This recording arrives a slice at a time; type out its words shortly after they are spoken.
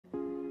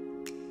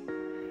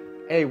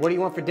Hey, what do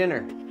you want for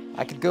dinner?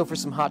 I could go for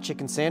some hot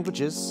chicken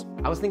sandwiches.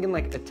 I was thinking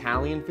like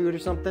Italian food or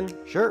something.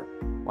 Sure,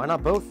 why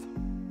not both?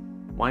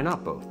 Why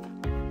not both?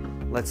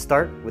 Let's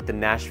start with the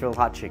Nashville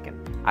hot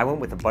chicken. I went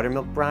with a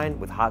buttermilk brine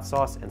with hot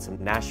sauce and some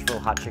Nashville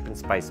hot chicken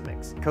spice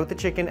mix. Coat the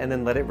chicken and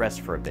then let it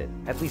rest for a bit,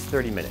 at least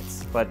 30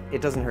 minutes, but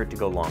it doesn't hurt to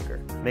go longer.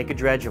 Make a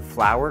dredge of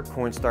flour,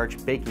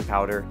 cornstarch, baking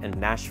powder, and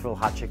Nashville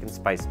hot chicken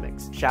spice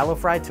mix. Shallow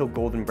fry till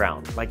golden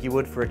brown, like you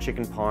would for a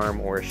chicken parm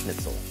or a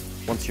schnitzel.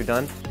 Once you're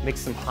done, mix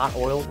some hot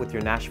oil with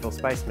your Nashville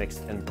spice mix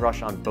and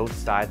brush on both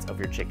sides of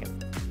your chicken.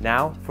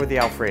 Now for the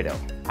Alfredo.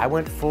 I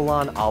went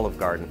full-on Olive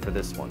Garden for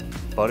this one.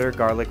 Butter,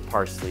 garlic,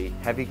 parsley,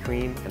 heavy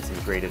cream, and some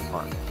grated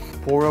parm.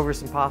 Pour over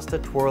some pasta,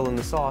 twirl in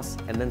the sauce,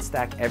 and then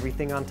stack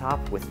everything on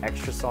top with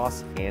extra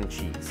sauce and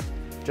cheese.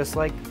 Just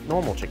like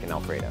normal chicken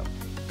Alfredo.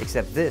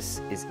 Except this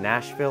is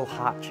Nashville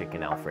hot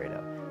chicken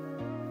Alfredo.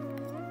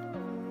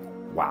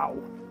 Wow.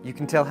 You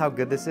can tell how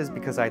good this is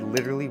because I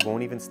literally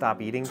won't even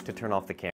stop eating to turn off the camera.